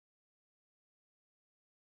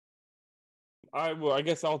I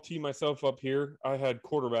guess I'll tee myself up here. I had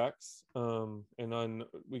quarterbacks, and then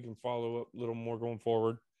we can follow up a little more going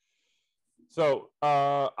forward. So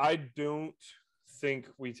I don't think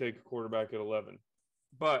we take a quarterback at 11,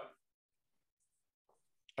 but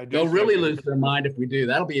I do They'll really think lose their mind if we do.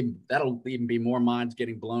 That'll even be more minds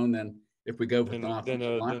getting blown than if we go with than, an than,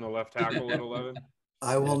 offensive a, line. than a left tackle at 11.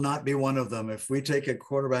 I will not be one of them. If we take a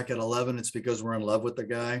quarterback at 11, it's because we're in love with the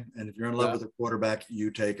guy. And if you're in love with a quarterback,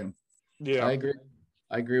 you take him. Yeah, I agree.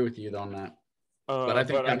 I agree with you on that. But I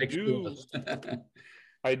think that makes two of us.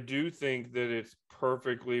 I do think that it's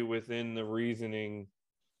perfectly within the reasoning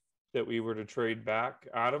that we were to trade back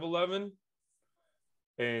out of 11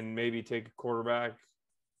 and maybe take a quarterback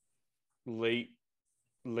late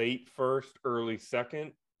first, early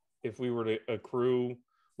second, if we were to accrue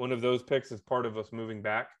one of those picks as part of us moving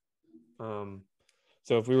back. So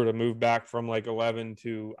if we were to move back from like 11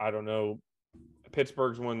 to, I don't know,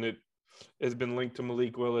 Pittsburgh's one that has been linked to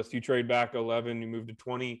Malik Willis. You trade back 11, you move to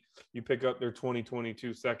 20, you pick up their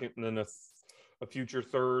 2022 second, and then a future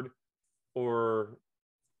third or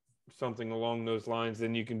something along those lines.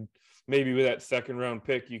 Then you can maybe with that second round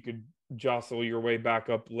pick, you could jostle your way back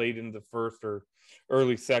up late into the first or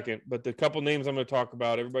early second. But the couple names I'm going to talk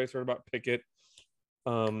about, everybody's heard about Pickett.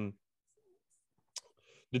 The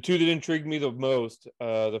two that intrigued me the most,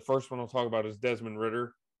 the first one I'll talk about is Desmond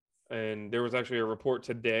Ridder. And there was actually a report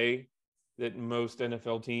today that most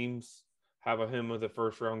NFL teams have him with a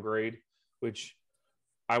first round grade, which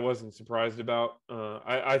I wasn't surprised about.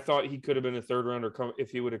 I thought he could have been a third rounder if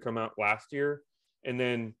he would have come out last year. And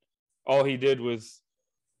then all he did was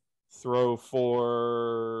throw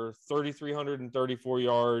for 3,334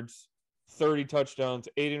 yards, 30 touchdowns,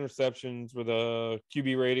 8 interceptions with a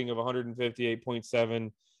QB rating of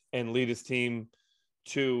 158.7 and lead his team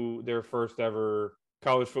to their first ever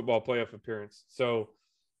college football playoff appearance. So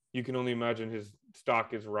you can only imagine his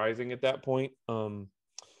stock is rising at that point.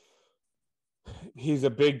 He's a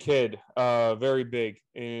big kid, very big,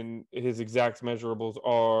 and his exact measurables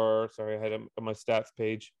are, sorry, I had him on my stats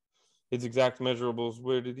page. His exact measurables,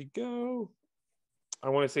 where did he go? I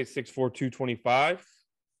want to say 6'4", 225,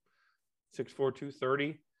 6'4",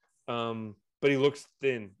 230. But he looks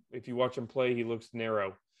thin. If you watch him play, he looks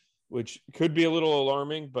narrow, which could be a little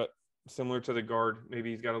alarming, but similar to the guard,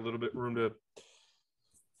 maybe he's got a little bit room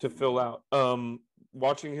to fill out.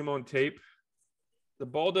 Watching him on tape, the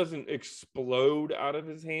ball doesn't explode out of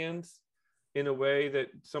his hands in a way that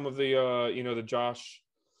some of the the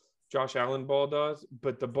Josh Allen ball does,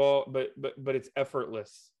 but the ball, but it's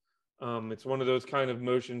effortless. It's one of those kind of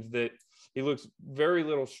motions that he looks very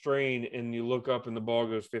little strain, and you look up and the ball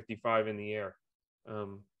goes 55 in the air.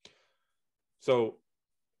 So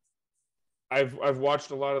I've watched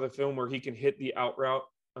a lot of the film where he can hit the out route.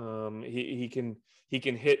 He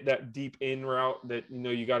can hit that deep in route that,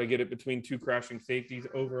 you got to get it between two crashing safeties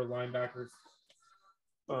over linebackers.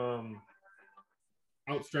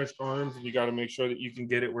 Outstretched arms, and you got to make sure that you can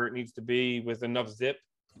get it where it needs to be with enough zip,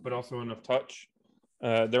 but also enough touch.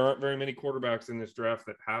 There aren't very many quarterbacks in this draft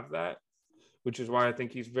that have that, which is why I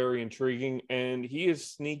think he's very intriguing. And he is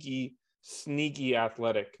sneaky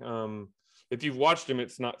athletic. If you've watched him,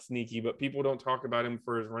 it's not sneaky, but people don't talk about him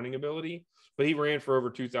for his running ability. But he ran for over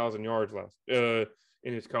 2,000 yards in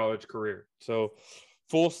his college career. So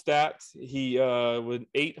full stats, he with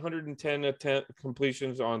 810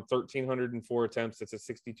 completions on 1,304 attempts. That's a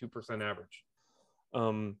 62% average.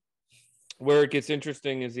 Where it gets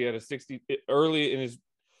interesting is he had a 60 early in his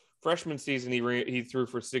freshman season. He threw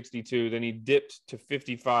for 62. Then he dipped to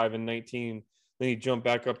 55 and 19. Then he jumped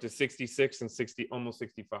back up to 66 and 60, almost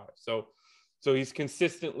 65. So he's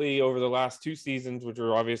consistently over the last two seasons, which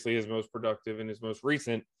are obviously his most productive and his most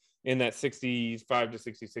recent, in that 65 to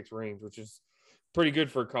 66 range, which is pretty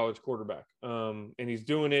good for a college quarterback. And he's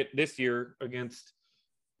doing it this year against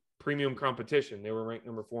premium competition. They were ranked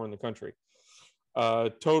number 4 in the country.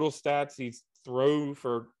 Total stats, he's thrown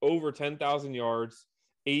for over 10,000 yards,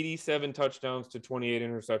 87 touchdowns to 28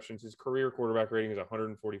 interceptions. His career quarterback rating is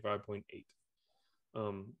 145.8.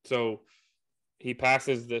 So he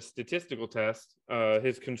passes the statistical test.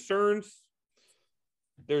 His concerns,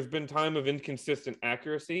 there's been time of inconsistent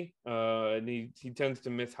accuracy, and he tends to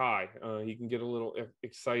miss high. He can get a little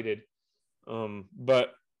excited.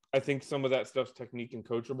 But I think some of that stuff's technique and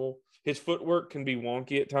coachable. His footwork can be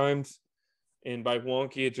wonky at times. And by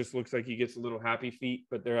wonky, it just looks like he gets a little happy feet.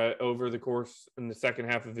 But they're over the course in the second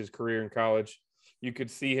half of his career in college, you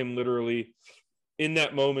could see him literally in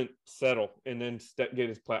that moment settle and then get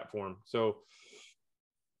his platform. So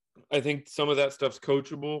I think some of that stuff's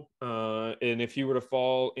coachable. And if you were to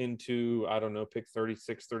fall into, I don't know, pick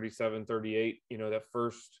 36, 37, 38, that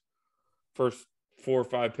first first 4 or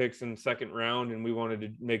 5 picks in the second round and we wanted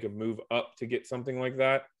to make a move up to get something like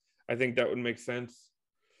that, I think that would make sense.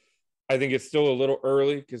 I think it's still a little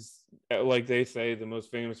early because, like they say, the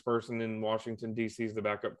most famous person in Washington, D.C. is the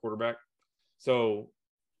backup quarterback. So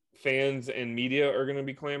fans and media are going to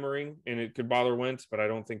be clamoring, and it could bother Wentz, but I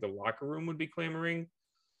don't think the locker room would be clamoring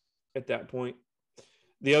at that point.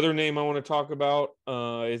 The other name I want to talk about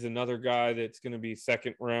is another guy that's going to be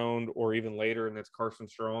second round or even later, and that's Carson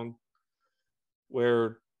Strong,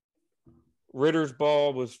 where Ritter's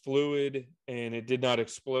ball was fluid and it did not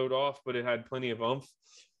explode off, but it had plenty of oomph.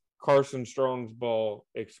 Carson Strong's ball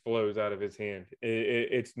explodes out of his hand.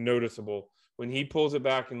 It's noticeable. When he pulls it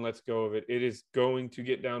back and lets go of it, it is going to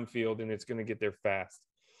get downfield and it's going to get there fast.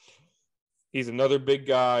 He's another big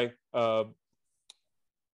guy,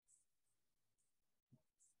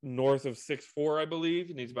 north of 6'4", I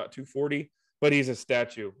believe, and he's about 240, but he's a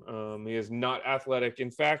statue. He is not athletic.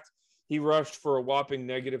 In fact, he rushed for a whopping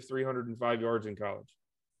negative 305 yards in college,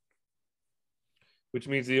 which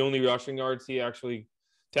means the only rushing yards he actually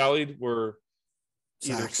tallied were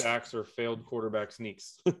either sacks or failed quarterback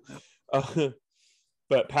sneaks.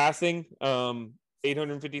 But passing,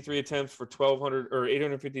 853 attempts for 1,200, or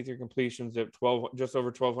 853 completions at just over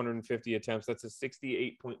 1,250 attempts. That's a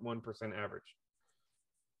 68.1% average.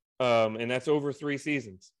 And that's over 3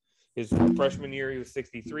 seasons. His freshman year, he was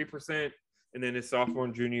 63%. And then his sophomore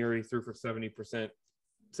and junior year, he threw for 70%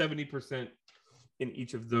 in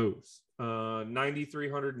each of those.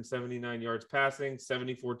 9,379 yards passing,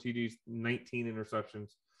 74 TDs, 19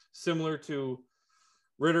 interceptions. Similar to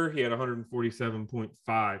Ritter, he had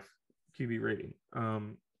 147.5 QB rating.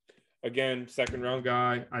 Again, second round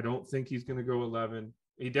guy. I don't think he's going to go 11.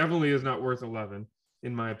 He definitely is not worth 11,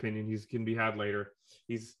 in my opinion. He can be had later.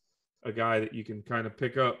 He's a guy that you can kind of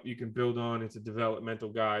pick up, you can build on. It's a developmental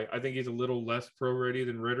guy. I think he's a little less pro-ready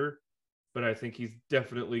than Ritter, but I think he's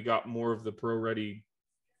definitely got more of the pro-ready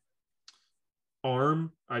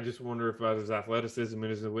arm. I just wonder if his athleticism and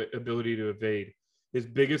his ability to evade. His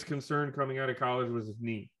biggest concern coming out of college was his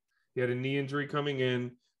knee. He had a knee injury coming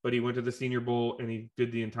in, but he went to the Senior Bowl and he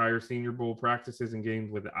did the entire Senior Bowl practices and games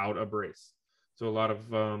without a brace. So a lot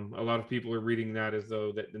of people are reading that as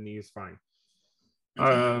though that the knee is fine.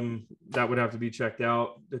 That would have to be checked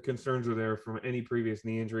out. The concerns are there from any previous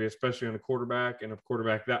knee injury, especially on a quarterback, and a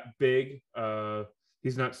quarterback that big.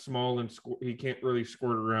 He's not small and he can't really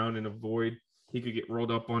squirt around and avoid. He could get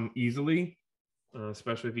rolled up on easily,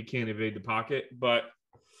 especially if he can't evade the pocket. But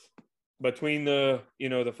between the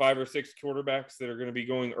 5 or 6 quarterbacks that are going to be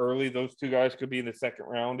going early, those 2 guys could be in the second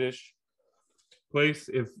round-ish place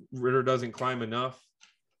if Ritter doesn't climb enough.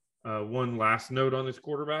 One last note on this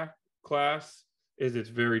quarterback class is it's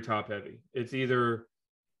very top heavy. It's either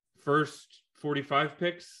first 45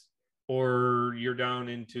 picks or you're down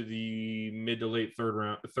into the mid to late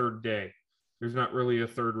third day. There's not really a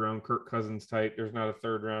third round Kirk Cousins type. There's not a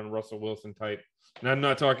third round Russell Wilson type. And I'm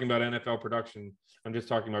not talking about NFL production. I'm just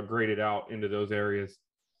talking about graded out into those areas.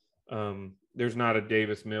 There's not a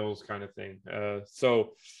Davis Mills kind of thing.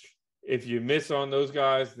 So if you miss on those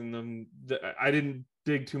guys, then I didn't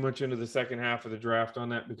dig too much into the second half of the draft on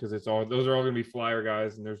that because those are all going to be flyer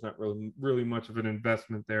guys, and there's not really much of an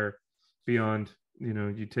investment there beyond,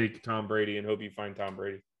 you take Tom Brady and hope you find Tom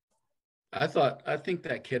Brady. I think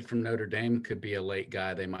that kid from Notre Dame could be a late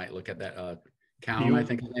guy. They might look at that Cowan, I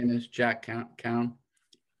think his name is Jack Cowan.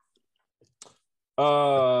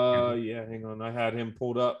 Yeah, hang on. I had him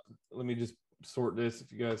pulled up. Let me just sort this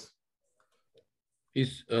if you guys.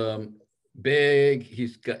 He's big.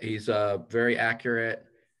 He's very accurate.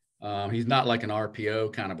 He's not like an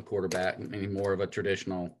RPO kind of a quarterback, any more of a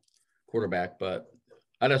traditional quarterback, but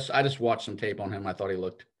I just watched some tape on him. I thought he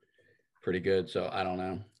looked pretty good. So I don't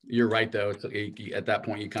know. You're right though. At that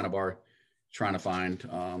point you kind of are trying to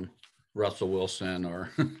find Russell Wilson or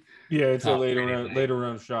yeah, it's a later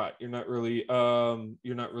round shot. You're not really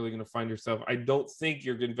going to find yourself. I don't think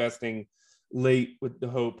you're investing late with the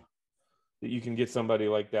hope that you can get somebody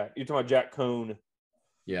like that. You're talking about Jack Cohn.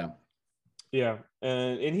 Yeah.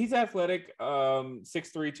 And he's athletic,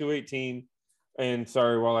 6'3", 218. And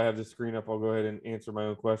sorry, while I have the screen up, I'll go ahead and answer my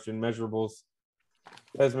own question. Measurables.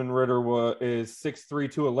 Desmond Ritter is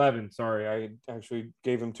 6'3", 211. Sorry, I actually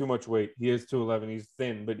gave him too much weight. He is 211. He's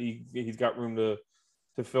thin, but he's got room to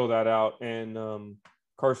fill that out. And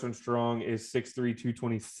Carson Strong is 6'3",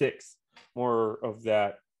 226. More of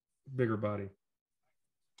that bigger body.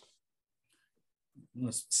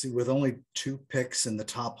 Let's see, with only 2 picks in the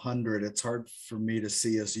top 100, it's hard for me to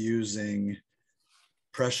see us using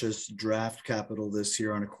precious draft capital this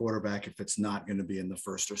year on a quarterback if it's not going to be in the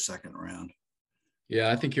first or second round. Yeah,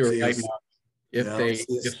 I think you're right, Mark.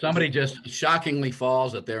 If somebody just shockingly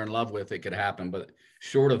falls that they're in love with, it could happen. But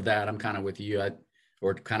short of that, I'm kind of with you,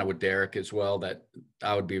 or kind of with Derek as well, that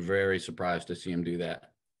I would be very surprised to see him do that.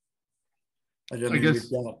 I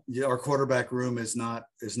mean, our quarterback room is not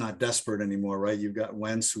desperate anymore, right? You've got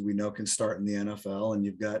Wentz, who we know can start in the NFL, and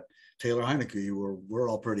you've got Taylor Heineke, who we're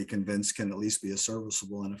all pretty convinced can at least be a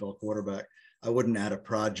serviceable NFL quarterback. I wouldn't add a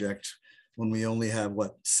project when we only have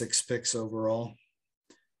 6 picks overall.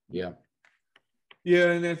 Yeah.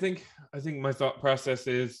 Yeah, and I think my thought process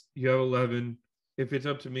is you have 11. If it's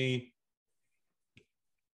up to me,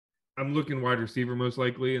 I'm looking wide receiver most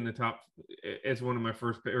likely in the top as one of my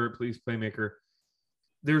first police playmaker.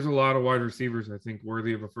 There's a lot of wide receivers I think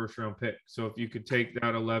worthy of a first round pick. So if you could take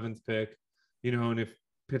that 11th pick, and if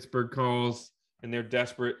Pittsburgh calls and they're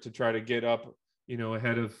desperate to try to get up,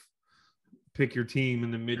 ahead of pick your team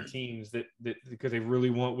in the mid teens that because they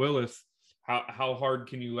really want Willis, how hard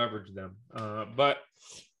can you leverage them? But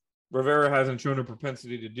Rivera hasn't shown a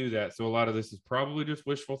propensity to do that. So a lot of this is probably just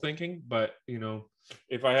wishful thinking. But,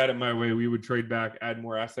 if I had it my way, we would trade back, add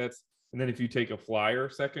more assets. And then if you take a flyer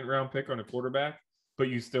second round pick on a quarterback, but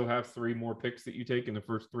you still have 3 more picks that you take in the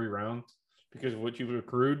first 3 rounds because of what you've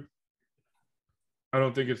accrued, I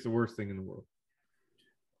don't think it's the worst thing in the world.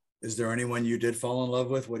 Is there anyone you did fall in love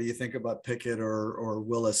with? What do you think about Pickett or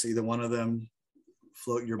Willis? Either one of them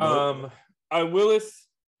float your boat? Willis,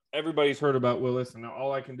 everybody's heard about Willis, and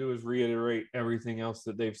all I can do is reiterate everything else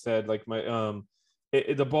that they've said. Like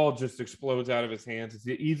the ball just explodes out of his hands. It's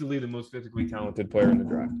easily the most physically talented player in the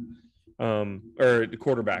draft, or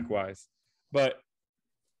quarterback wise. But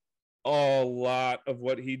a lot of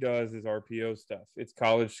what he does is RPO stuff. It's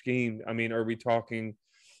college scheme. I mean, are we talking?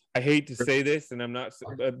 I hate to say this, and I'm not,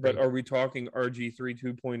 but are we talking RG3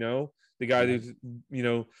 2.0? The guy who's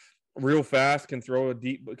real fast, can throw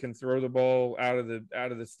the ball out of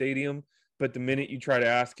the stadium, but the minute you try to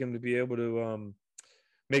ask him to be able to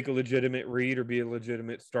make a legitimate read or be a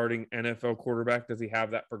legitimate starting NFL quarterback, does he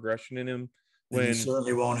have that progression in him? When he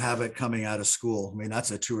certainly won't have it coming out of school. I mean,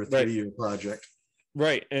 that's a 2 or 3 year project.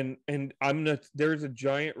 Right. And there's a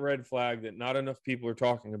giant red flag that not enough people are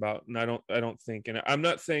talking about. And I don't think, and I'm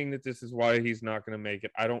not saying that this is why he's not going to make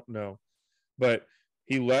it. I don't know, but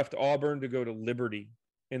he left Auburn to go to Liberty.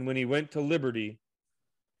 And when he went to Liberty,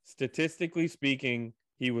 statistically speaking,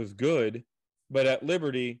 he was good, but at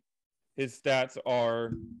Liberty, his stats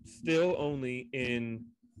are still only in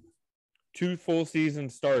 2 full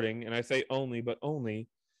seasons starting. And I say only, but only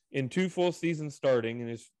in 2 full seasons starting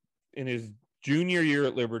in his junior year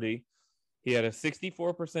at Liberty, he had a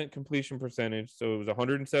 64% completion percentage. So it was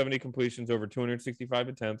 170 completions over 265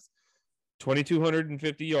 attempts,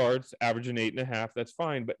 2,250 yards, averaging 8.5. That's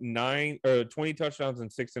fine, but 20 touchdowns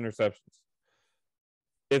and 6 interceptions.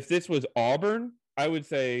 If this was Auburn, I would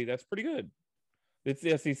say that's pretty good. It's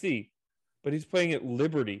the SEC, but he's playing at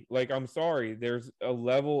Liberty. Like, I'm sorry, there's a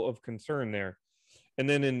level of concern there. And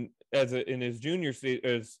then in his junior season,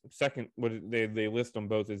 as second, what they list them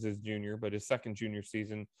both as his junior, but his second junior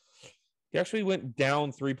season, he actually went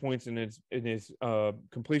down 3 points in his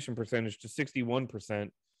completion percentage to 61%.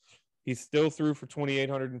 He still threw for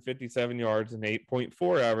 2,857 yards and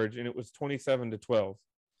 8.4 average, and it was 27-12.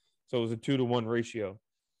 So it was a 2-to-1 ratio.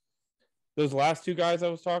 Those last 2 guys I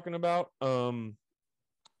was talking about,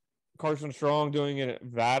 Carson Strong doing it at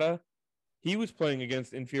Vada, he was playing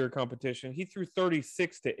against inferior competition. He threw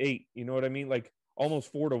 36-8. You know what I mean? Like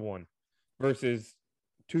almost 4-to-1 versus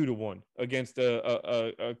 2-to-1 against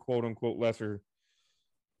a quote unquote lesser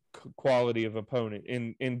quality of opponent.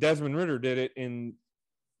 And Desmond Ridder did it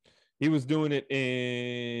he was doing it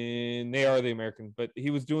they are the American, but he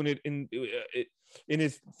was doing it in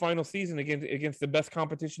his final season against the best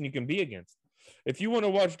competition you can be against. If you want to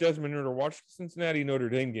watch Desmond Ridder, watch the Cincinnati Notre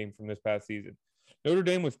Dame game from this past season. Notre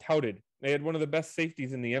Dame was touted. They had one of the best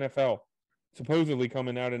safeties in the NFL, supposedly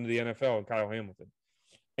coming out into the NFL, Kyle Hamilton.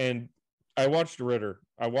 And I watched Ridder.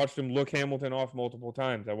 I watched him look Hamilton off multiple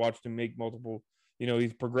times. I watched him make multiple,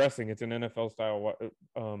 he's progressing. It's an NFL style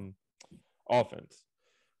offense.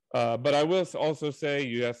 But I will also say,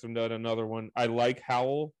 you asked him that another one. I like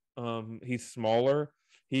Howell. He's smaller.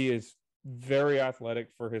 He is very athletic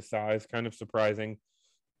for his size, kind of surprising.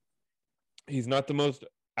 He's not the most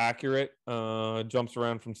accurate, jumps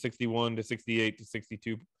around from 61 to 68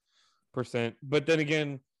 to 62%. But then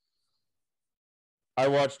again, I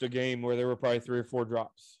watched a game where there were probably 3 or 4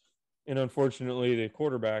 drops. And unfortunately, the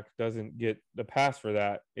quarterback doesn't get the pass for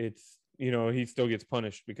that. It's, he still gets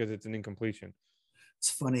punished because it's an incompletion. It's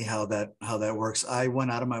funny how that works. I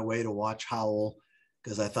went out of my way to watch Howell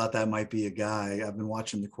because I thought that might be a guy. I've been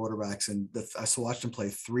watching the quarterbacks, and I watched him play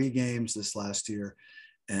 3 games this last year.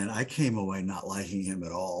 and I came away not liking him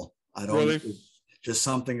at all. I don't Really? just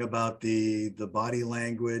something about the body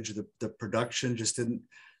language, the production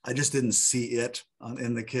I just didn't see it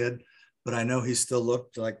in the kid. But I know he still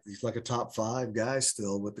looked like he's like a top 5 guy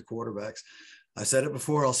still with the quarterbacks. I said it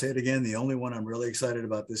before, I'll say it again. The only one I'm really excited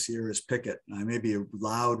about this year is Pickett. I may be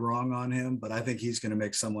loud wrong on him, but I think he's going to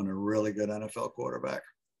make someone a really good NFL quarterback.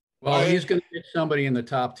 Well, he's going to get somebody in the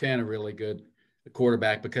top 10 a really good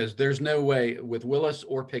quarterback, because there's no way with Willis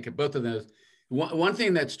or Pickett, both of those. One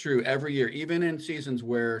thing that's true every year, even in seasons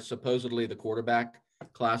where supposedly the quarterback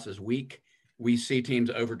class is weak, we see teams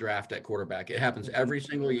overdraft at quarterback. It happens every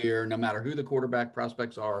single year, no matter who the quarterback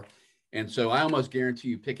prospects are. And so I almost guarantee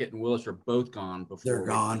you Pickett and Willis are both gone before they're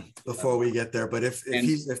gone before we get there. But if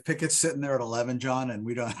Pickett's sitting there at 11, John, and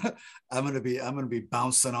we don't, I'm gonna be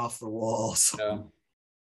bouncing off the walls.